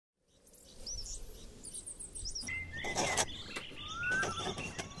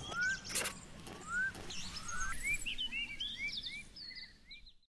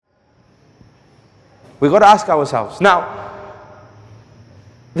We've got to ask ourselves. Now,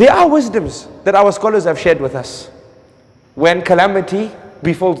 there are wisdoms that our scholars have shared with us when calamity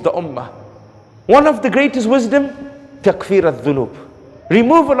befalls the ummah. One of the greatest wisdom, takfir al-dhunub,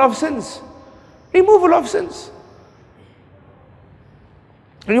 removal of sins. Removal of sins.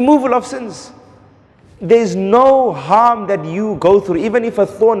 Removal of sins. There's no harm that you go through, even if a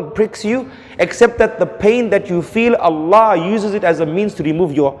thorn pricks you, except that the pain that you feel, Allah uses it as a means to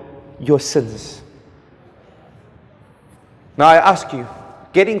remove your sins. Now I ask you,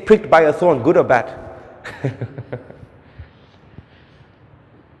 getting pricked by a thorn, good or bad?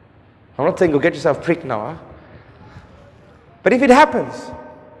 I'm not saying go get yourself pricked now, huh? But if it happens,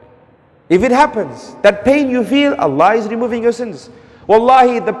 that pain you feel, Allah is removing your sins.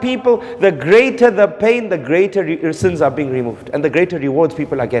 Wallahi, the greater the pain, the greater sins are being removed, and the greater rewards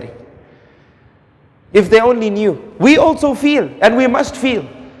people are getting. If they only knew. We also feel, and we must feel.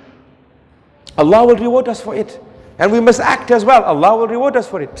 Allah will reward us for it. And we must act as well. Allah will reward us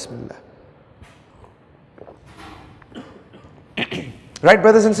for it. Bismillah. Right,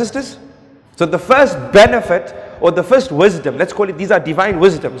 brothers and sisters? So the first benefit, or the first wisdom, let's call it, these are divine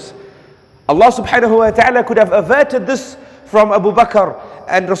wisdoms. Allah subhanahu wa ta'ala could have averted this from Abu Bakr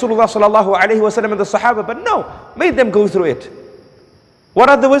and Rasulullah sallallahu alayhi wa sallam and the Sahaba, but no, made them go through it. What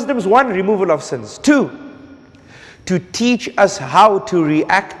are the wisdoms? One, removal of sins. Two, to teach us how to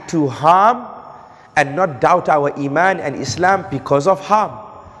react to harm and not doubt our Iman and Islam because of harm.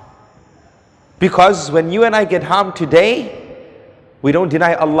 Because when you and I get harmed today, we don't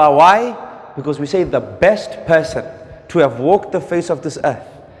deny Allah. Why? Because we say the best person to have walked the face of this earth,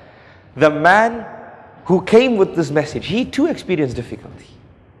 the man who came with this message, he too experienced difficulty.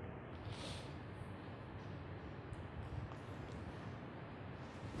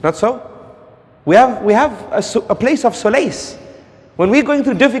 Not so? We have a place of solace. When we're going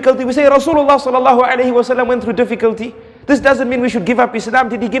through difficulty, we say Rasulullah sallallahu alayhi wa sallam went through difficulty. This doesn't mean we should give up Islam.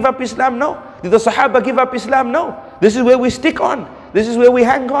 Did he give up Islam? No. Did the Sahaba give up Islam? No. This is where we stick on. This is where we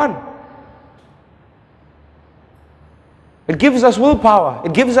hang on. It gives us willpower.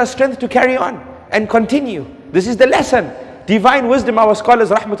 It gives us strength to carry on and continue. This is the lesson. Divine wisdom, our scholars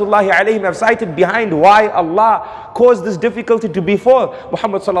rahmatullahi alayhim have cited behind why Allah caused this difficulty to befall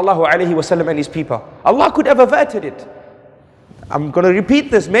Muhammad sallallahu alayhi wa sallam and his people. Allah could have averted it. I'm going to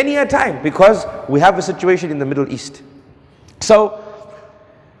repeat this many a time because we have a situation in the Middle East. So,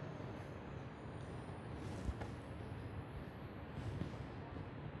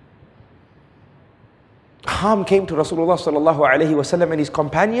 harm came to Rasulullah sallallahu alayhi wa sallam and his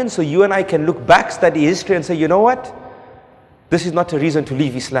companions, so you and I can look back, study history and say, you know what? This is not a reason to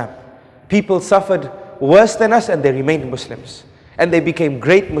leave Islam. People suffered worse than us and they remained Muslims. And they became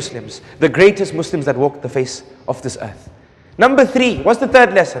great Muslims, the greatest Muslims that walked the face of this earth. Number three, what's the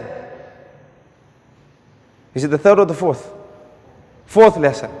third lesson? Is it the third or the fourth? Fourth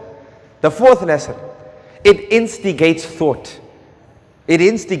lesson. The fourth lesson, it instigates thought. It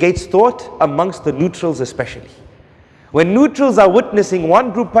instigates thought amongst the neutrals especially. When neutrals are witnessing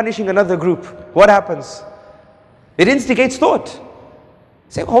one group punishing another group, what happens? It instigates thought.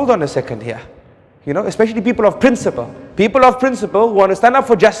 Say, hold on a second here. You know, especially people of principle. People of principle who want to stand up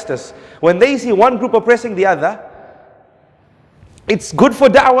for justice. When they see one group oppressing the other, it's good for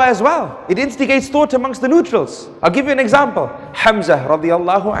da'wah as well. It instigates thought amongst the neutrals. I'll give you an example. Hamza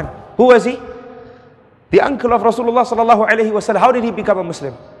radiallahu anhu. Who was he? The uncle of Rasulullah sallallahu alayhi wa sallam. How did he become a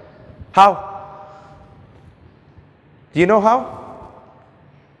Muslim? How? Do you know how?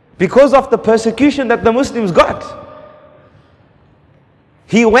 Because of the persecution that the Muslims got.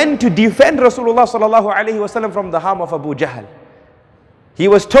 He went to defend Rasulullah sallallahu alayhi wa sallam from the harm of Abu Jahl. He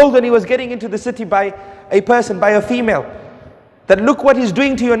was told when he was getting into the city by a person, by a female, that look what he's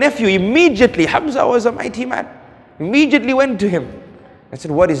doing to your nephew. Immediately, Hamza was a mighty man. Immediately went to him and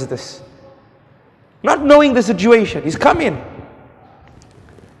said, what is this? Not knowing the situation, he's come in.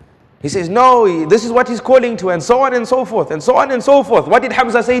 He says, no, this is what he's calling to, and so on and so forth, and so on and so forth. What did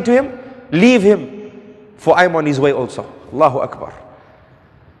Hamza say to him? Leave him, for I'm on his way also. Allahu Akbar.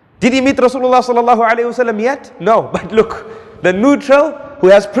 Did he meet Rasulullah sallallahu alayhi wa sallam yet? No, but look, the neutral who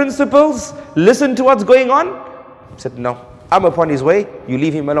has principles, listen to what's going on, said, no, I'm upon his way, you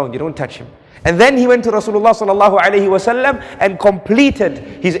leave him alone, you don't touch him. And then he went to Rasulullah sallallahu alayhi wa sallam and completed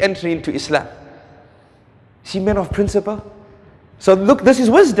his entry into Islam. See, men of principle. So look, this is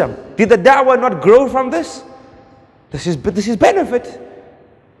wisdom. Did the da'wah not grow from this? This is benefit.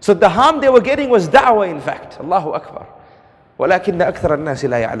 So the harm they were getting was da'wah in fact. Allahu Akbar. وَلَكِنَّ أَكْثَرَ النَّاسِ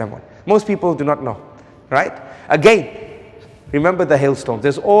لَا يَعْلَمُونَ. Most people do not know. Right? Again, remember the hailstones.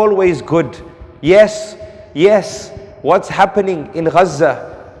 There's always good. Yes, what's happening in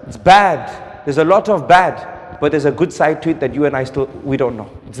Gaza, it's bad. there's a lot of bad, but there's a good side to it that you and I we don't know.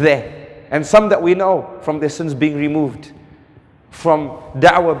 It's there. And some that we know, from their sins being removed, from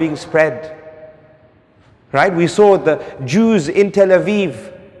da'wah being spread. Right? We saw the Jews in Tel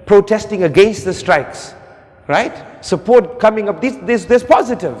Aviv protesting against the strikes. Right? Support coming up. There's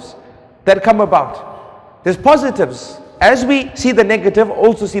positives that come about. There's positives. As we see the negative,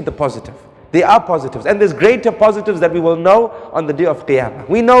 also see the positive. They are positives. And there's greater positives that we will know on the day of Qiyamah.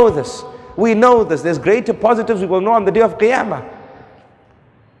 We know this. We know this. There's greater positives we will know on the day of Qiyamah.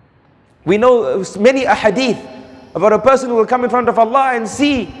 We know many ahadith about a person who will come in front of Allah and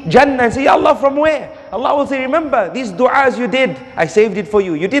see Jannah and say, Ya Allah, from where? Allah will say, remember, these du'as you did, I saved it for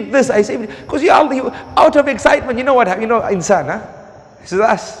you. You did this, I saved it. Because you out of excitement, you know what, insan, huh? This is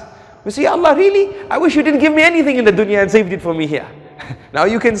us. We say, Ya Allah, really? I wish you didn't give me anything in the dunya and saved it for me here. Now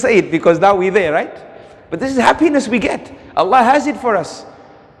you can say it because now we're there, right? But this is happiness we get. Allah has it for us.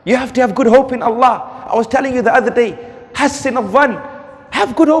 You have to have good hope in Allah. I was telling you the other day, Hassin al-Dhan,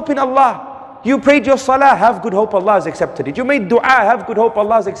 have good hope in Allah. You prayed your salah, have good hope Allah has accepted it. You made dua, have good hope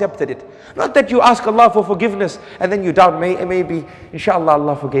Allah has accepted it. Not that you ask Allah for forgiveness and then you doubt, maybe, inshallah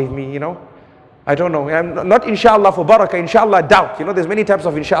Allah forgave me, I don't know. I'm not inshallah for barakah, inshallah doubt. There's many types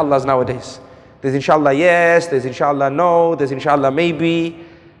of inshallahs nowadays. There's inshallah yes, there's inshallah no, there's inshallah maybe.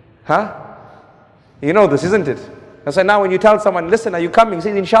 Huh? You know this, isn't it? That's why now when you tell someone, listen, are you coming?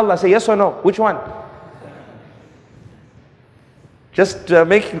 Say inshallah, say yes or no. Which one? Just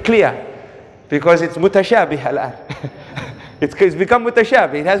make it clear. Because it's mutashabih al-an. It's become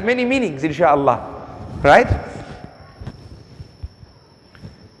mutashabih. It has many meanings, inshallah. Right?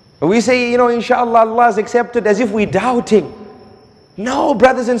 We say, inshallah Allah is accepted as if we're doubting. No,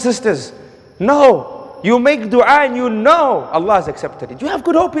 brothers and sisters. No. You make dua and you know Allah has accepted it. You have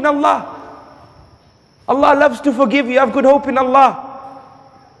good hope in Allah. Allah loves to forgive you. You have good hope in Allah.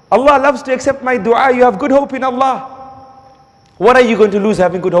 Allah loves to accept my dua. You have good hope in Allah. What are you going to lose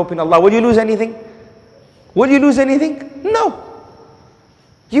having good hope in Allah? Will you lose anything? Will you lose anything? No.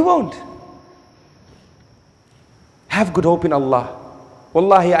 You won't. Have good hope in Allah.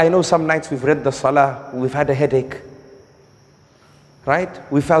 Wallahi, I know some nights we've read the salah, we've had a headache. Right?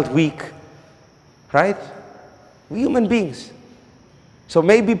 We felt weak. Right? We're human beings. So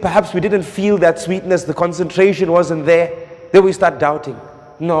maybe perhaps we didn't feel that sweetness, the concentration wasn't there. Then we start doubting.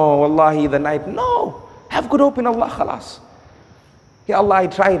 No, wallahi, the night. No. Have good hope in Allah, khalas. Ya Allah, I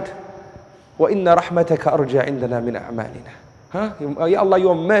tried. وَإِنَّ رَحْمَتَكَ أَرْجَى عِنْدَنَا مِنْ أَعْمَالِنَا. Ya Allah,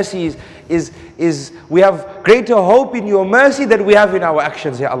 your mercy is we have greater hope in your mercy than we have in our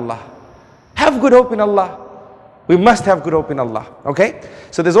actions, Ya Allah. Have good hope in Allah. We must have good hope in Allah. Okay?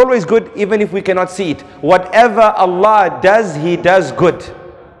 So there's always good even if we cannot see it. Whatever Allah does, He does good.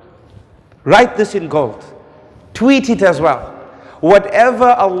 Write this in gold. Tweet it as well. Whatever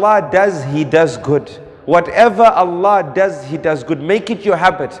Allah does, He does good. Whatever Allah does, He does good. Make it your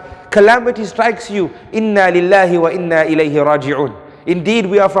habit. Calamity strikes you. Inna lillahi wa inna ilayhi raji'un. Indeed,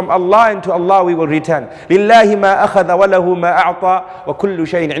 we are from Allah and to Allah we will return. Lillahi ma akhadha wa lahu ma a'ta wa kullu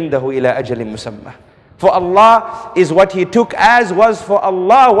shay'in indahu ila ajalin musamma. For Allah is what He took, as was for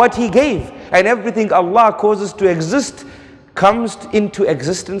Allah what He gave. And everything Allah causes to exist comes into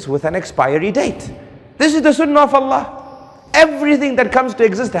existence with an expiry date. This is the sunnah of Allah. Everything that comes to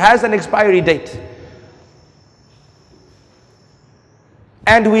exist has an expiry date.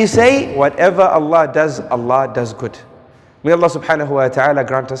 And we say, whatever Allah does good. May Allah subhanahu wa ta'ala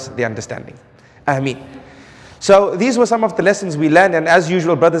grant us the understanding. Ameen. So these were some of the lessons we learned, and as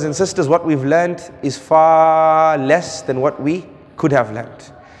usual, brothers and sisters, what we've learned is far less than what we could have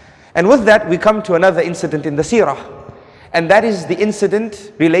learned. And with that, we come to another incident in the Seerah. And that is the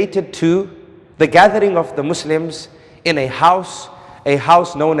incident related to the gathering of the Muslims in a house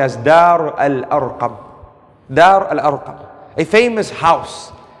known as Daar AlArqam. Daar AlArqam. A famous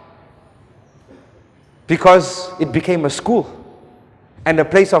house, because it became a school and a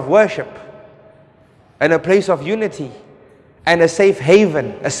place of worship and a place of unity and a safe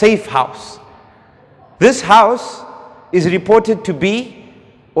haven, a safe house. This house is reported to be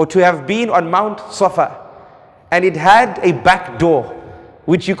or to have been on Mount Safa, and it had a back door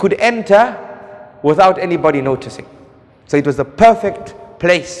which you could enter without anybody noticing. So it was the perfect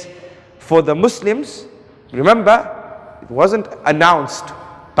place for the Muslims. Remember, it wasn't announced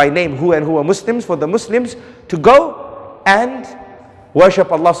by name who and who are Muslims, for the Muslims to go and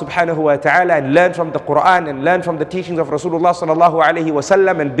worship Allah subhanahu wa ta'ala and learn from the Quran and learn from the teachings of Rasulullah sallallahu alayhi wa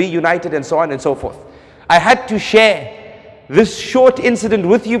sallam and be united and so on and so forth. I had to share this short incident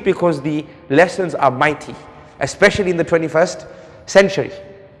with you because the lessons are mighty, especially in the 21st century.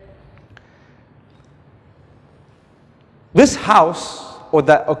 This house or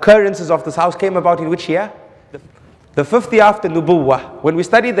the occurrences of this house came about in which year? The 5th year after Nubuwwah. When we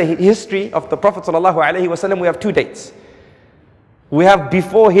study the history of the Prophet ﷺ, we have 2 dates. We have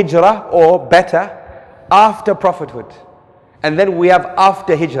before Hijrah, or better, after prophethood. And then we have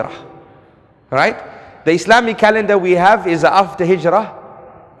after Hijrah. Right? The Islamic calendar we have is after Hijrah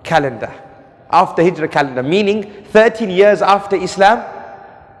calendar. After Hijrah calendar, meaning 13 years after Islam,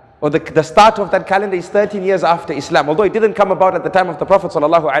 or the start of that calendar is 13 years after Islam. Although it didn't come about at the time of the Prophet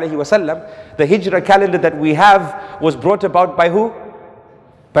ﷺ, the Hijrah calendar that we have was brought about by who?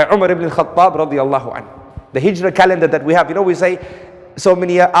 By Umar ibn al-Khattab radiyallahu anhu. The Hijrah calendar that we have, you know, we say so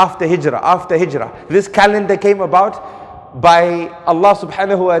many years after Hijrah, after Hijrah. This calendar came about by Allah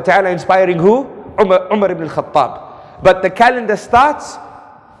subhanahu wa ta'ala inspiring who? Umar ibn al-Khattab. But the calendar starts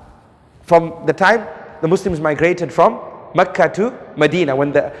from the time the Muslims migrated from Makkah to Medina,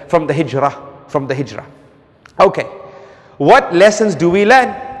 from the Hijrah. Okay, what lessons do we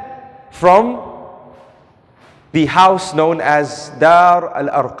learn from the house known as Daar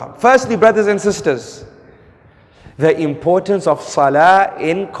AlArqam? Firstly, brothers and sisters, the importance of salah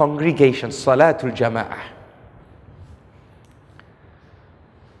in congregations, salatul jama'ah.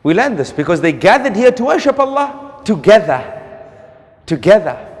 We learn this because they gathered here to worship Allah together.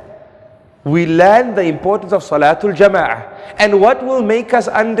 We learn the importance of Salatul Jama'ah. And what will make us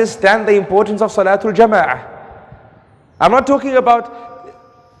understand the importance of Salatul Jama'ah? I'm not talking about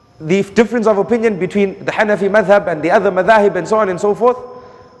the difference of opinion between the Hanafi madhab and the other madhahib and so on and so forth,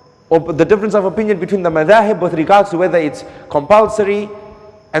 or the difference of opinion between the madhahib with regards to whether it's compulsory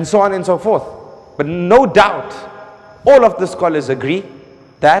and so on and so forth. But no doubt, all of the scholars agree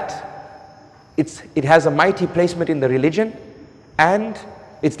that it has a mighty placement in the religion, and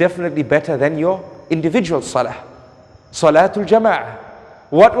it's definitely better than your individual salah. Salatul Jama'ah.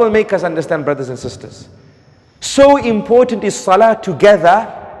 What will make us understand, brothers and sisters? So important is salah together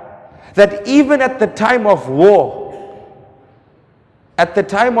that even at the time of war,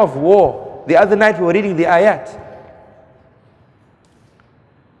 the other night we were reading the ayat.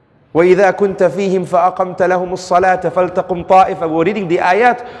 وَإِذَا كُنْتَ فِيهِمْ فَأَقَمْتَ لَهُمُ الصَّلَاةَ فَلْتَقُمْ طَائِفَةٌ. We're reading the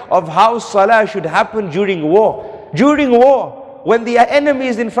ayat of how salah should happen during war. During war, when the enemy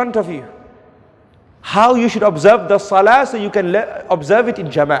is in front of you, how you should observe the salah so you can observe it in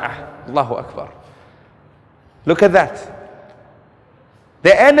jama'ah. Allahu Akbar. Look at that.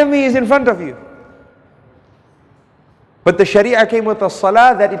 The enemy is in front of you, but the sharia came with a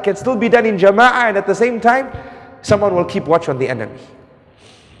salah that it can still be done in jama'ah, and at the same time someone will keep watch on the enemy.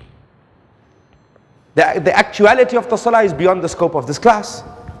 The actuality of the salah is beyond the scope of this class,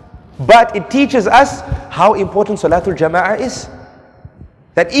 but it teaches us how important Salatul Jama'ah is.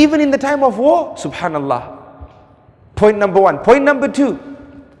 That even in the time of war, subhanallah. Point number 1. Point number 2,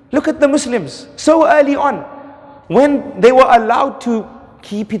 look at the Muslims so early on, when they were allowed to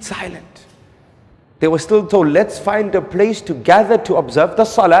keep it silent. They were still told, let's find a place to gather to observe the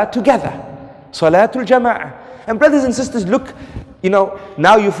salah together. Salatul Jama'ah. And brothers and sisters, look, you know,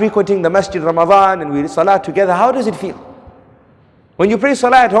 now you're frequenting the masjid Ramadan and we salah together. How does it feel? When you pray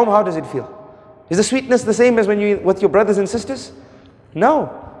salah at home, how does it feel? Is the sweetness the same as when you with your brothers and sisters?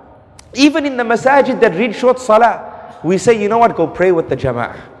 No. Even in the masajid that read short salah, we say, you know what, go pray with the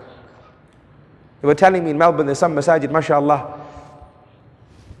jama'ah. They were telling me in Melbourne, there's some masajid, mashallah,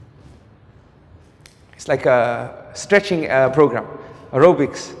 it's like a stretching program,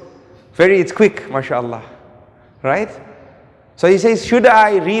 aerobics. It's quick, mashallah. Right? So he says, should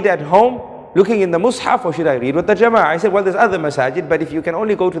I read at home looking in the mushaf, or should I read with the jama'ah? I said, well, there's other masajid, but if you can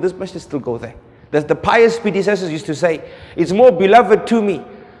only go to this masjid, still go there. That's the pious predecessors used to say, it's more beloved to me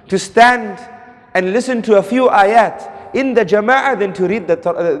to stand and listen to a few ayat in the jama'ah than to read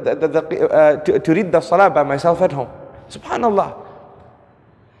to read the salah by myself at home. Subhanallah.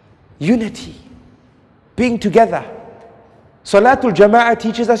 Unity. Being together. Salatul Jama'ah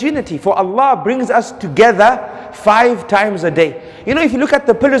teaches us unity. For Allah brings us together 5 times a day. You know, if you look at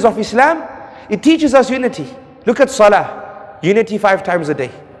the pillars of Islam, it teaches us unity. Look at salah, unity 5 times a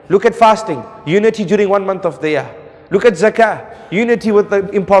day. Look at fasting, unity during 1 month of the year. Look at zakah, unity with the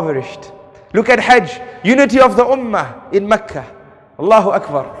impoverished. Look at hajj, unity of the ummah in Makkah. Allahu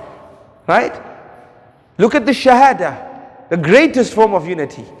Akbar. Right? Look at the shahada, the greatest form of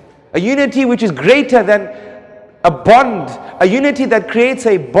unity. A unity which is greater than a bond, a unity that creates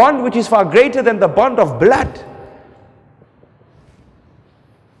a bond which is far greater than the bond of blood.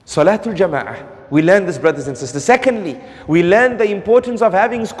 Salatul Jama'ah. We learn this, brothers and sisters. Secondly, we learn the importance of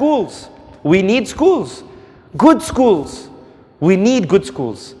having schools. We need schools. Good schools. We need good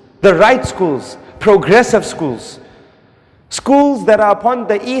schools. The right schools. Progressive schools. Schools that are upon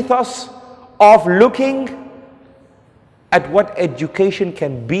the ethos of looking at what education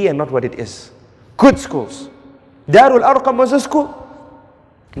can be and not what it is. Good schools. Daar AlArqam was a school.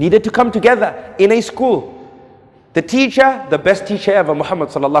 Needed to come together in a school. The teacher, the best teacher ever, Muhammed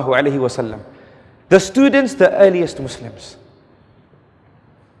sallallahu alaihi wasallam. The students, the earliest Muslims.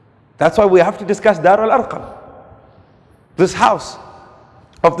 That's why we have to discuss Daar AlArqam. This house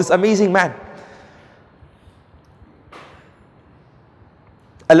of this amazing man.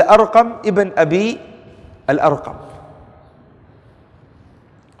 Al-Arqam ibn Abi Al-Arqam.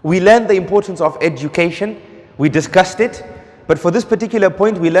 We learned the importance of education. We discussed it. But for this particular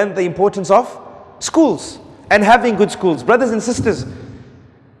point, we learned the importance of schools and having good schools. Brothers and sisters,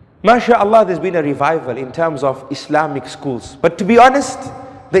 MashaAllah, there's been a revival in terms of Islamic schools. But to be honest,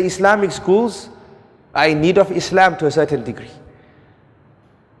 the Islamic schools are in need of Islam to a certain degree.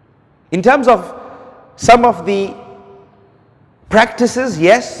 In terms of some of the practices,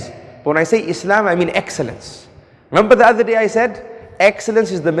 yes. But when I say Islam, I mean excellence. Remember the other day I said,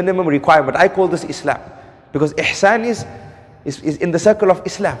 excellence is the minimum requirement. I call this Islam. Because ihsan is in the circle of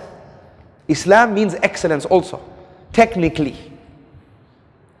Islam. Islam means excellence also, technically.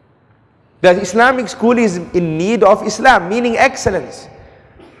 The Islamic school is in need of Islam, meaning excellence,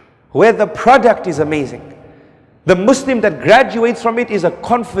 where the product is amazing. The Muslim that graduates from it is a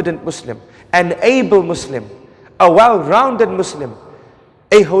confident Muslim, an able Muslim, a well-rounded Muslim,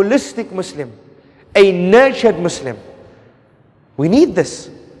 a holistic Muslim, a nurtured Muslim. We need this.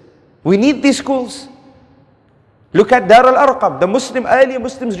 We need these schools. Look at Daar AlArqam. The earlier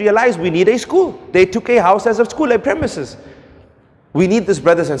Muslims realized we need a school. They took a house as a school, a premises. We need this,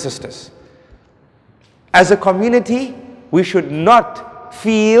 brothers and sisters. As a community, we should not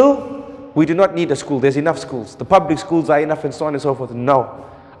feel we do not need a school. There's enough schools. The public schools are enough and so on and so forth. No.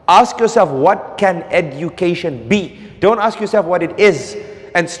 Ask yourself, what can education be? Don't ask yourself what it is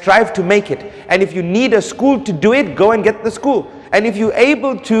and strive to make it. And if you need a school to do it, go and get the school. And if you're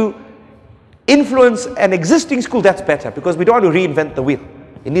able to influence an existing school, that's better, because we don't want to reinvent the wheel.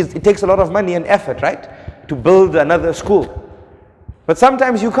 It takes a lot of money and effort, right, to build another school. But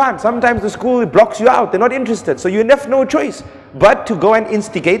sometimes you can't. Sometimes the school blocks you out. They're not interested. So you have no choice but to go and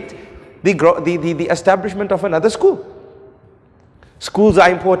instigate the establishment of another school. Schools are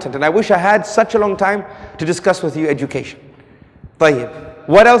important, and I wish I had such a long time to discuss with you education. Tayyib.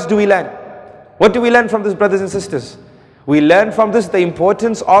 What else do we learn? What do we learn from this, brothers and sisters? We learn from this the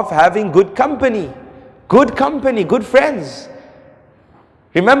importance of having good company. Good company, good friends.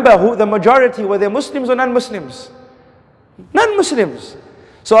 Remember, who the majority, were they Muslims or non-Muslims? Non-Muslims.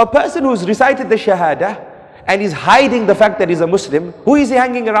 So a person who's recited the Shahada and is hiding the fact that he's a Muslim, who is he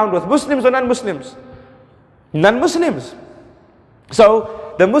hanging around with? Muslims or non-Muslims? Non-Muslims.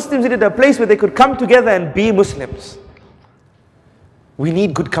 So the Muslims needed a place where they could come together and be Muslims. We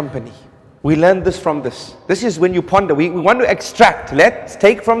need good company. We learn this from this. This is when you ponder. We want to extract. Let's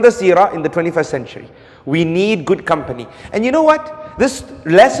take from the Seerah in the 21st century. We need good company. And you know what? This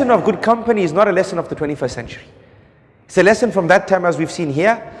lesson of good company is not a lesson of the 21st century. It's a lesson from that time, as we've seen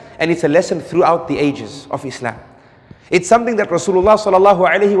here, and it's a lesson throughout the ages of Islam. It's something that Rasulullah sallallahu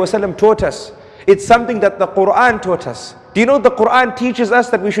alaihi wasallam taught us. It's something that the Quran taught us. Do you know the Quran teaches us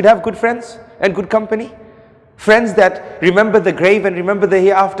that we should have good friends and good company? Friends that remember the grave and remember the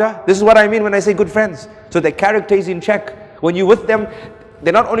hereafter. This is what I mean when I say good friends. So their character is in check. When you're with them,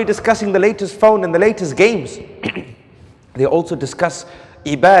 they're not only discussing the latest phone and the latest games. They also discuss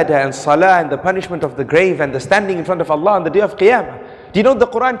ibadah and salah and the punishment of the grave and the standing in front of Allah on the day of Qiyamah. Do you know the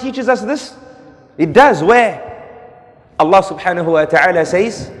Quran teaches us this? It does. Where? Allah subhanahu wa ta'ala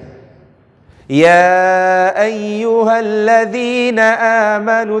says, يَا أَيُّهَا الَّذِينَ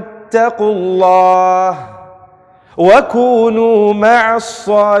آمَنُوا اتَّقُوا اللَّهَ وَكُونُوا مَعَ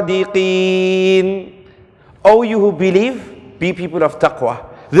الصَّادِقِينَ. O you who believe, be people of taqwa.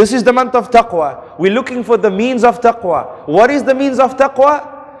 This is the month of taqwa. We're looking for the means of taqwa. What is the means of taqwa?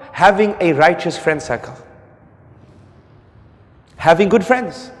 Having a righteous friend circle. Having good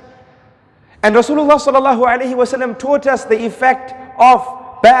friends. And Rasulullah sallallahu alaihi wasallam taught us the effect of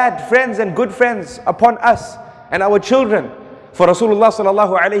bad friends and good friends upon us and our children. For Rasulullah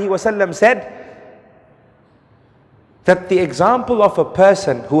sallallahu alaihi wasallam said that the example of a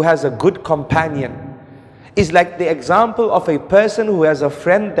person who has a good companion is like the example of a person who has a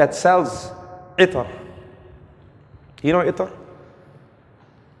friend that sells itar. You know itar?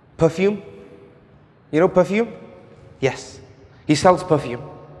 Perfume? You know perfume? Yes. He sells perfume.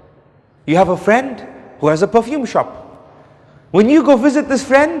 You have a friend who has a perfume shop. When you go visit this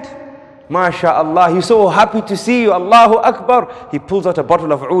friend, MashaAllah, he's so happy to see you, Allahu Akbar. He pulls out a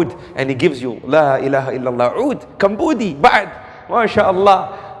bottle of oud and he gives you, La ilaha illallah, oud, kambudi, ba'd,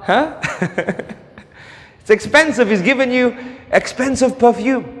 MashaAllah. Huh? It's expensive. He's given you expensive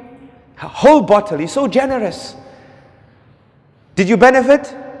perfume. A whole bottle. He's so generous. Did you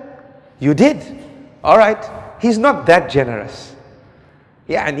benefit? You did. All right. He's not that generous.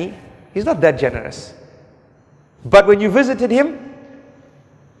 Yani, he's not that generous. But when you visited him,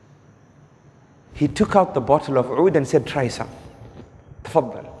 he took out the bottle of oud and said, try some.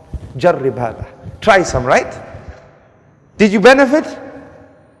 Tafaddal. Jarrib hada. Try some, right? Did you benefit?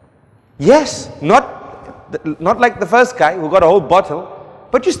 Yes. Not like the first guy who got a whole bottle,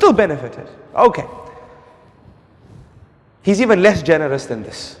 but you still benefited. Okay. He's even less generous than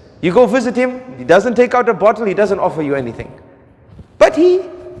this. You go visit him, he doesn't take out a bottle, he doesn't offer you anything. But he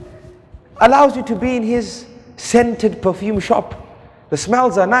allows you to be in his scented perfume shop. The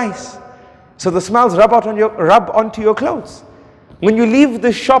smells are nice. So the smells rub onto your clothes. When you leave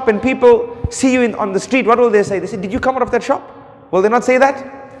the shop and people see you on the street, what will they say? They say, did you come out of that shop? Will they not say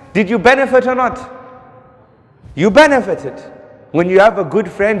that? Did you benefit or not? You benefited. When you have a good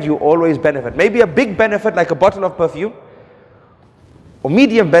friend, you always benefit. Maybe a big benefit like a bottle of perfume, or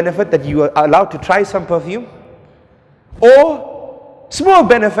medium benefit that you are allowed to try some perfume, or small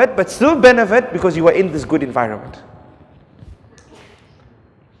benefit but still benefit because you are in this good environment.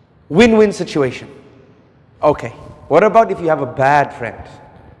 Win-win situation. Okay, what about if you have a bad friend?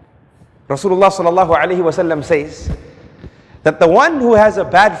 Rasulullah sallallahu alaihi wasallam says that the one who has a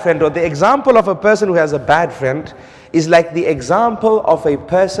bad friend, or the example of a person who has a bad friend, is like the example of a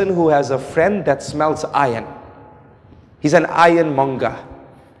person who has a friend that smells iron. He's an ironmonger.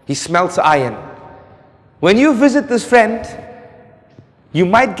 He smells iron. When you visit this friend, you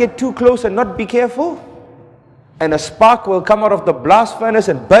might get too close and not be careful, and a spark will come out of the blast furnace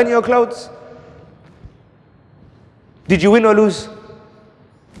and burn your clothes. Did you win or lose?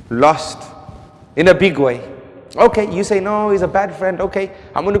 Lost. In a big way. Okay, you say, no, he's a bad friend. Okay,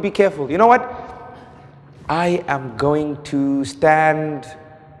 I'm going to be careful. You know what? I am going to stand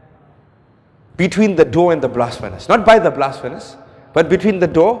between the door and the blast furnace. Not by the blast furnace, but between the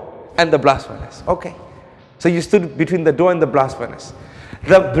door and the blast furnace. Okay. So you stood between the door and the blast furnace.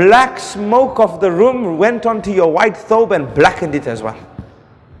 The black smoke of the room went onto your white thobe and blackened it as well.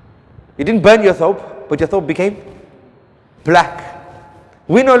 You didn't burn your thobe, but your thobe became black.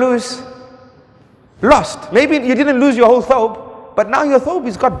 Win or lose? Lost. Maybe you didn't lose your whole thobe, but now your thobe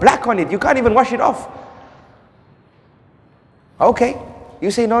has got black on it. You can't even wash it off. Okay. You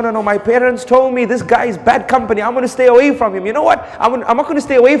say, no, my parents told me this guy is bad company. I'm going to stay away from him. You know what? I'm not going to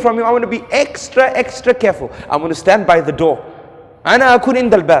stay away from him. I'm going to be extra careful. I'm going to stand by the door. أنا أكون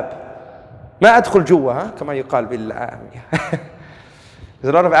عند الباب ما أدخل جوا كما يقال بالعامية. There's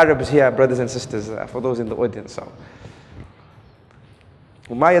a lot of Arabs here, brothers and sisters, for those in the audience. So.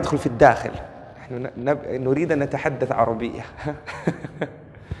 وما يدخل في الداخل. نريد أن نتحدث عربية.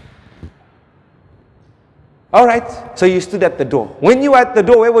 All right, so you stood at the door. When you were at the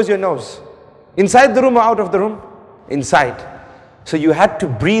door, where was your nose? Inside the room or out of the room? Inside. So you had to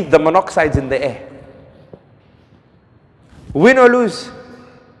breathe the monoxides in the air. Win or lose?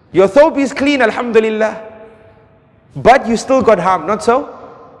 Your thobe is clean, alhamdulillah. But you still got harmed, not so?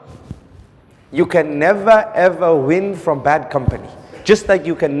 You can never ever win from bad company. Just like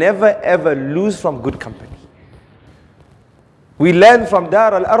you can never ever lose from good company. We learn from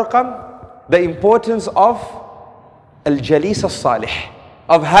Daar AlArqam the importance of al-jalis al-salih,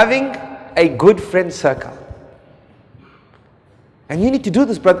 of having a good friend circle. And you need to do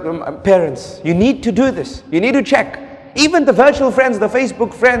this, parents. You need to do this. You need to check. Even the virtual friends, the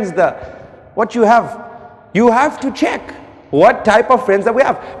Facebook friends, what you have to check what type of friends that we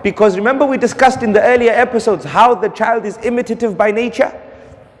have. Because remember, we discussed in the earlier episodes how the child is imitative by nature.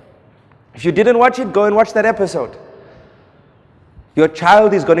 If you didn't watch it, go and watch that episode. Your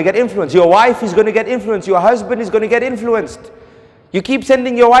child is going to get influenced. Your wife is going to get influenced. Your husband is going to get influenced. You keep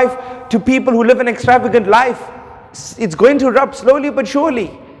sending your wife to people who live an extravagant life. It's going to rub slowly but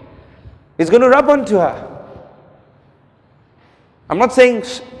surely. It's going to rub onto her. I'm not saying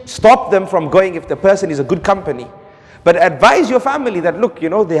stop them from going if the person is a good company. But advise your family that, look,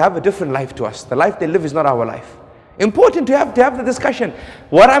 they have a different life to us. The life they live is not our life. Important to have the discussion.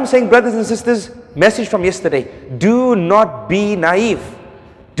 What I'm saying, brothers and sisters, message from yesterday. Do not be naive.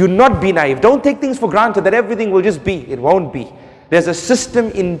 Do not be naive. Don't take things for granted that everything will just be. It won't be. There's a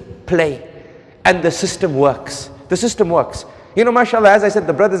system in play. And the system works. The system works. Mashallah, as I said,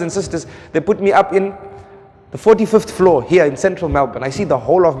 the brothers and sisters, they put me up in the 45th floor here in central Melbourne. I see the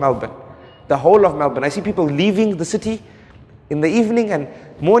whole of Melbourne. The whole of Melbourne. I see people leaving the city in the evening and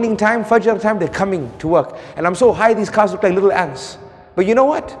morning time, Fajr time, they're coming to work. And I'm so high, these cars look like little ants. But you know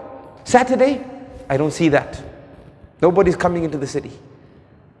what? Saturday, I don't see that. Nobody's coming into the city.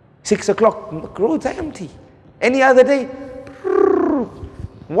 6 o'clock, roads are empty. Any other day,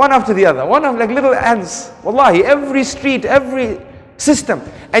 one after the other, like little ants. Wallahi, every street, every system.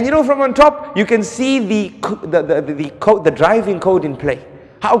 And you know, from on top, you can see the driving code in play.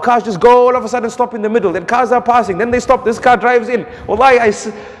 How cars just go all of a sudden stop in the middle, then cars are passing, then they stop, this car drives in. Wallahi,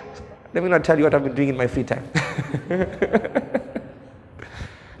 let me not tell you what I've been doing in my free time.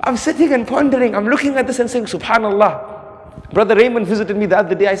 I'm sitting and pondering, I'm looking at this and saying, Subhanallah. Brother Raymond visited me the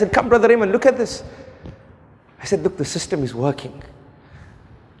other day. I said, come Brother Raymond, look at this. I said, look, the system is working.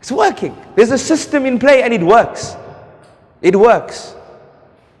 It's working. There's a system in play and it works. It works.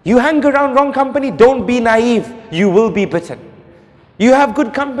 You hang around wrong company, don't be naive. You will be bitten. You have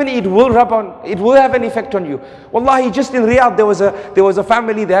good company, it will have an effect on you. Wallahi, just in Riyadh, there was a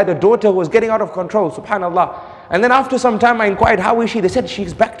family, they had a daughter who was getting out of control, subhanallah. And then after some time I inquired, how is she? They said,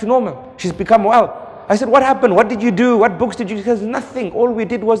 she's back to normal. She's become well. I said, what happened? What did you do? What books did you do? She says, nothing. All we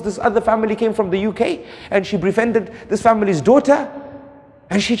did was this other family came from the UK and she befriended this family's daughter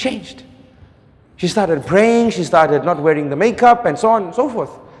and she changed. She started praying, she started not wearing the makeup and so on and so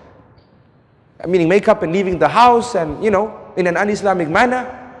forth. Meaning makeup and leaving the house and, you know, in an un-Islamic manner.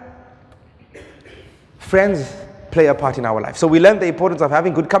 Friends play a part in our life. So we learn the importance of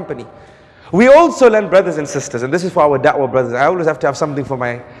having good company. We also learn, brothers and sisters, and this is for our da'wah brothers. I always have to have something for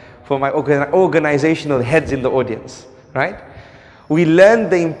my organizational heads in the audience, right? We learn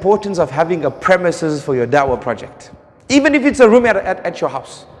the importance of having a premises for your da'wah project. Even if it's a room at your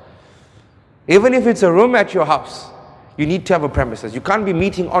house. Even if it's a room at your house, you need to have a premises. You can't be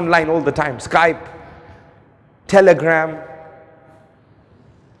meeting online all the time. Skype, Telegram,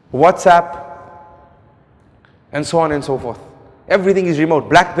 WhatsApp, and so on and so forth. Everything is remote.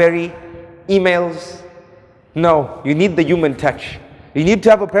 BlackBerry, emails. No, you need the human touch. You need to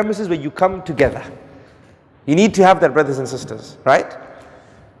have a premises where you come together. You need to have that, brothers and sisters, right?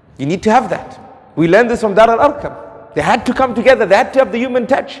 You need to have that. We learned this from Daar AlArqam. They had to come together. They had to have the human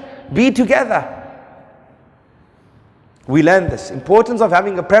touch. Be together. We learn this importance of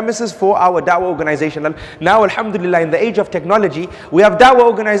having a premises for our da'wah organization. And now, alhamdulillah, in the age of technology, we have da'wah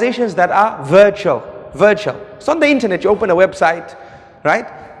organizations that are virtual. It's on the internet. You open a website, right?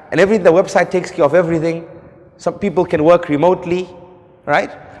 And everything, the website takes care of everything. Some people can work remotely, right?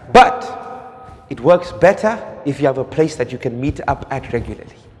 But it works better if you have a place that you can meet up at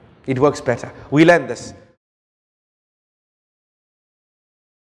regularly. It works better. We learn this.